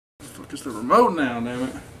Fuck is the remote now, damn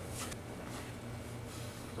it.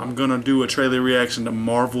 I'm gonna do a trailer reaction to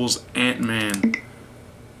Marvel's Ant-Man.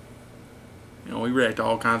 You know, we react to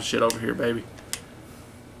all kinds of shit over here, baby.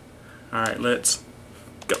 Alright, let's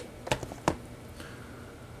go.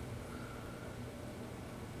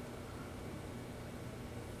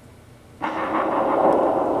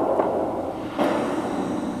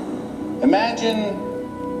 Imagine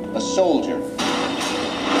a soldier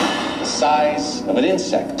the size of an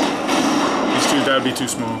insect. These two, that would be too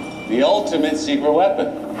small. The ultimate secret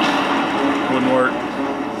weapon. Wouldn't work.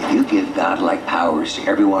 If you give godlike powers to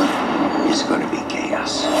everyone, it's going to be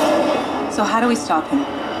chaos. So how do we stop him?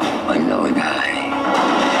 Unknowing eye.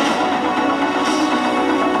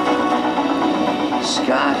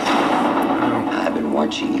 Scott, I've been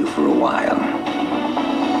watching you for a while.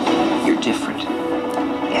 You're different.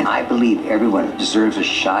 And I believe everyone deserves a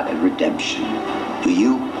shot at redemption. Do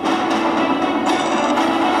you?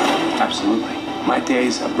 Absolutely. My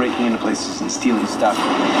days of breaking into places and stealing stuff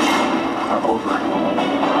are over.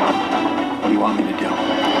 What do you want me to do?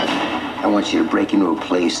 I want you to break into a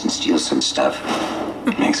place and steal some stuff.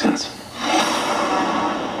 Makes sense.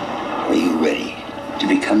 Are you ready to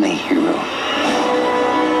become a hero?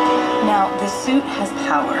 Now, the suit has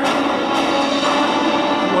power.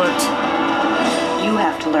 What? You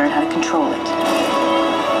have to learn how to control it.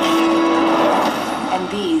 And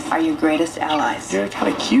these are your greatest allies. You're kind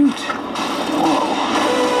of cute. Whoa.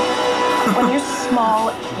 When you're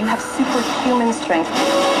small, you have superhuman strength.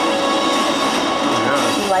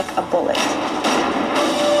 Yeah. You like a bullet.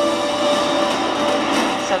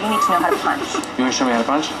 So you need to know how to punch. You want to show me how to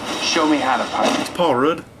punch? Show me how to punch. It's Paul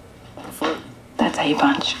Rudd. What the fuck? That's how you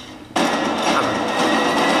punch.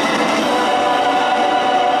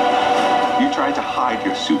 You tried to hide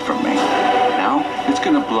your suit from me. Now, it's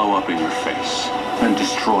gonna blow up in your face and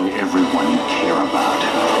destroy everyone you care about.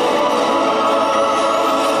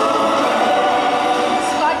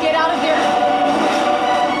 Scott, get out of here!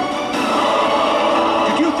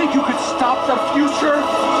 Did you think you could stop the future?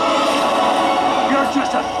 You're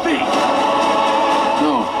just a thief!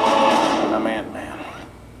 No. I'm Ant-Man.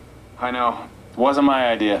 I know. It wasn't my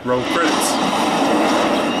idea. Roll credits.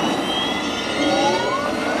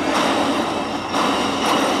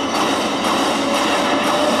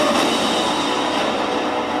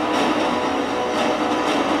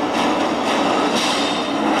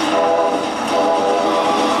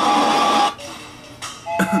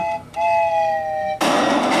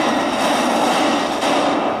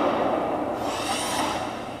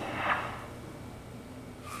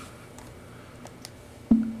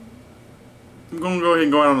 I'm gonna go ahead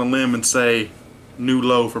and go out on a limb and say new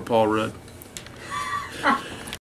low for Paul Rudd.